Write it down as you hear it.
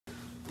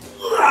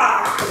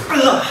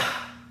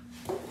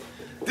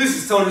This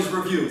is Tony's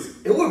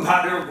Reviews, and we're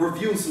about to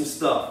review some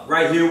stuff.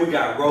 Right here we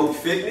got Rogue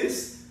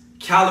Fitness,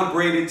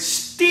 Calibrated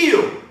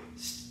steel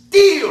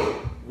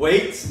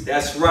weights,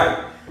 that's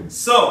right.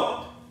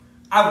 So,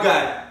 I've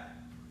got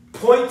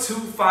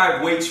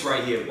 0.25 weights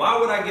right here. Why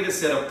would I get a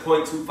set of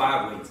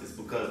 0.25 weights? It's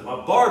because my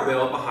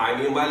barbell behind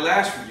me in my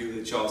last review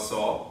that y'all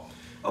saw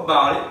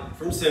about it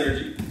from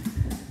Synergy,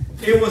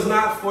 it was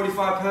not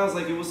 45 pounds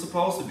like it was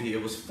supposed to be.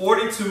 It was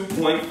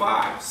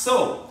 42.5.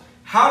 So,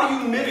 how do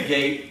you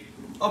mitigate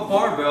a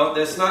barbell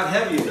that's not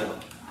heavy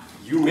enough?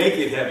 You make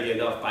it heavy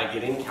enough by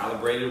getting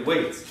calibrated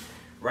weights.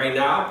 Right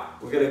now,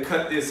 we're gonna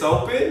cut this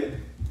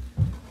open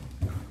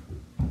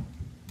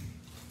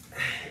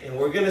and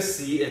we're gonna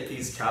see if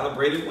these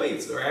calibrated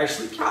weights are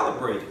actually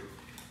calibrated.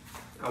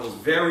 I was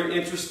very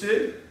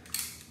interested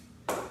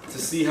to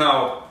see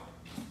how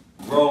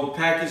Rogue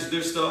packaged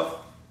their stuff.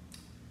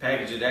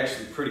 Packaged it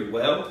actually pretty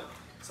well.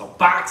 It's a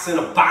box in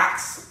a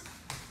box.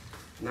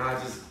 Now I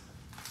just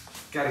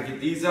gotta get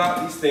these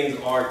out. These things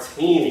are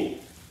teeny.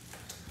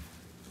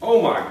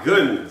 Oh my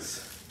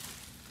goodness.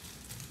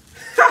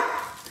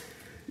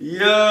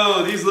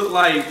 Yo, these look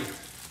like an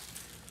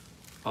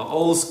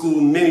old school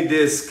mini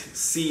disc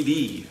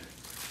CD.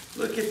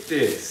 Look at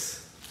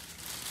this.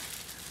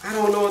 I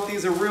don't know if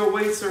these are real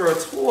weights or a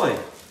toy.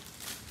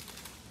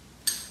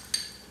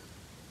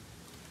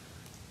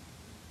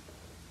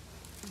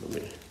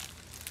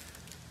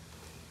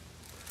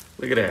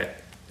 Look at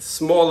that. It's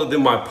smaller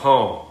than my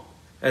palm.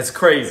 That's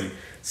crazy.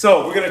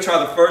 So we're gonna try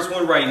the first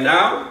one right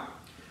now.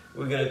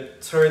 We're gonna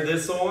turn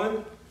this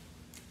on.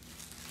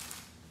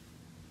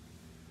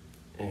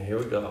 And here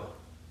we go.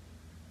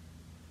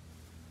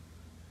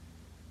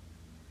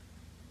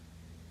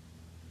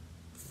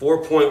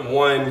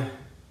 .1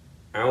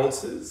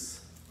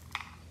 ounces.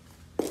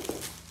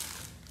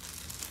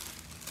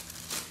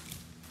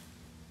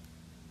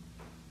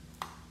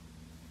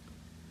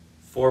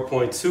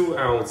 .2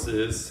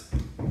 ounces.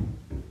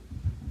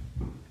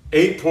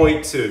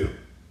 8.2.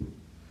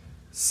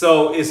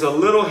 So it's a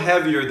little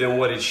heavier than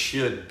what it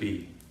should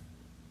be.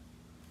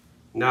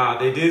 Now,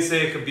 they did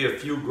say it could be a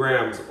few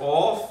grams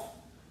off,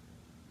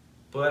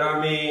 but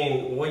I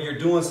mean, when you're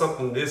doing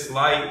something this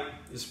light,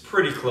 it's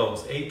pretty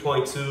close.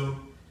 8.2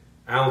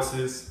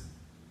 ounces.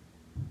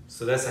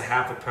 So that's a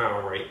half a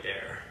pound right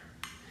there.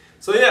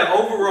 So yeah,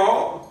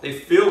 overall, they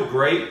feel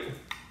great.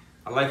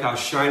 I like how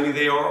shiny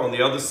they are on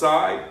the other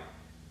side.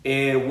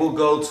 And we'll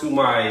go to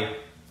my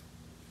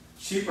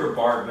cheaper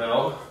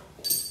barbell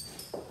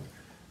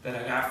that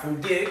I got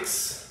from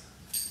Dick's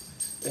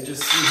and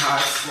just see how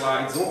it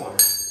slides on.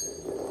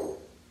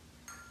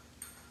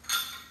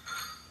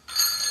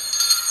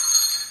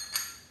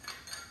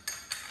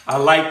 I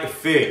like the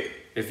fit.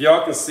 If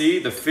y'all can see,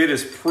 the fit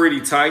is pretty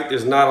tight.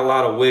 There's not a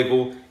lot of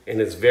wiggle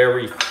and it's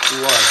very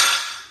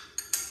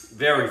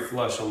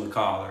flush on the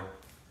collar.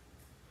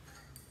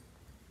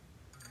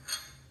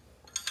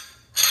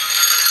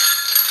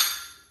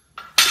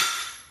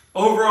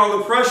 Overall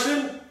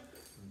impression,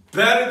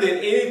 better than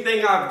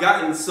anything I've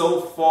gotten so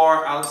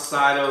far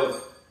outside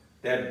of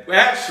that.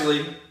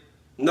 Actually,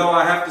 no,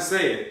 I have to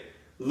say it.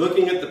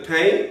 Looking at the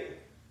paint,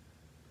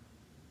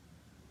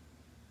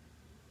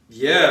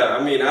 yeah,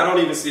 I mean, I don't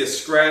even see a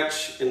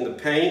scratch in the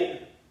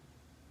paint.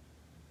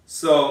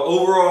 So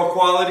overall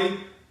quality,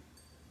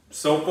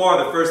 so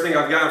far, the first thing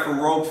I've gotten from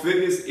Rogue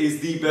Fitness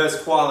is the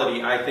best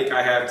quality I think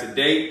I have to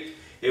date.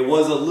 It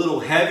was a little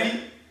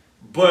heavy,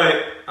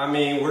 but I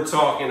mean, we're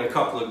talking a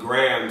couple of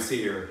grams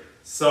here.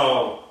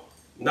 So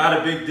not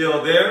a big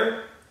deal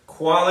there.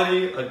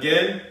 Quality,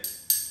 again,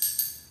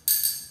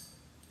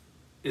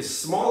 as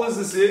small as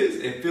this is,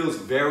 it feels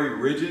very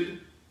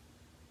rigid,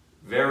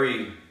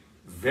 very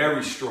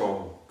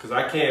strong, because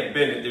I can't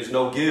bend it. There's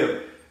no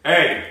give.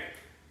 Hey,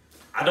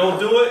 I don't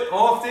do it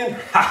often.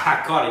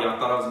 I caught it. I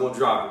thought I was going to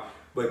drop it.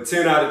 But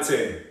 10 out of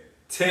 10.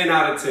 10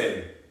 out of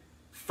 10.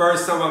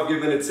 First time I've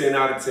given it 10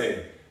 out of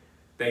 10.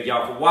 Thank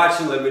y'all for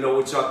watching. Let me know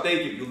what y'all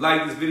think. If you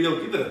like this video,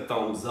 give it a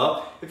thumbs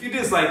up. If you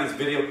dislike this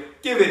video,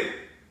 give it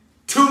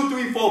 2,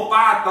 3, 4,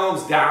 5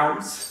 thumbs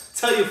downs.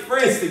 Tell your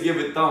friends to give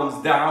it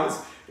thumbs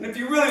downs. And if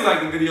you really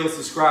like the video,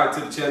 subscribe to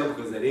the channel,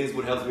 because that is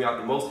what helps me out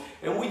the most.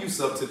 And when you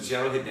sub to the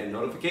channel, hit that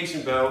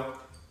notification bell.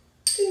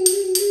 Ding,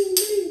 ding, ding,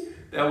 ding.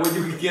 That way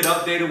you can get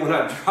updated when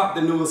I drop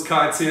the newest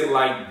content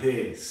like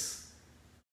this.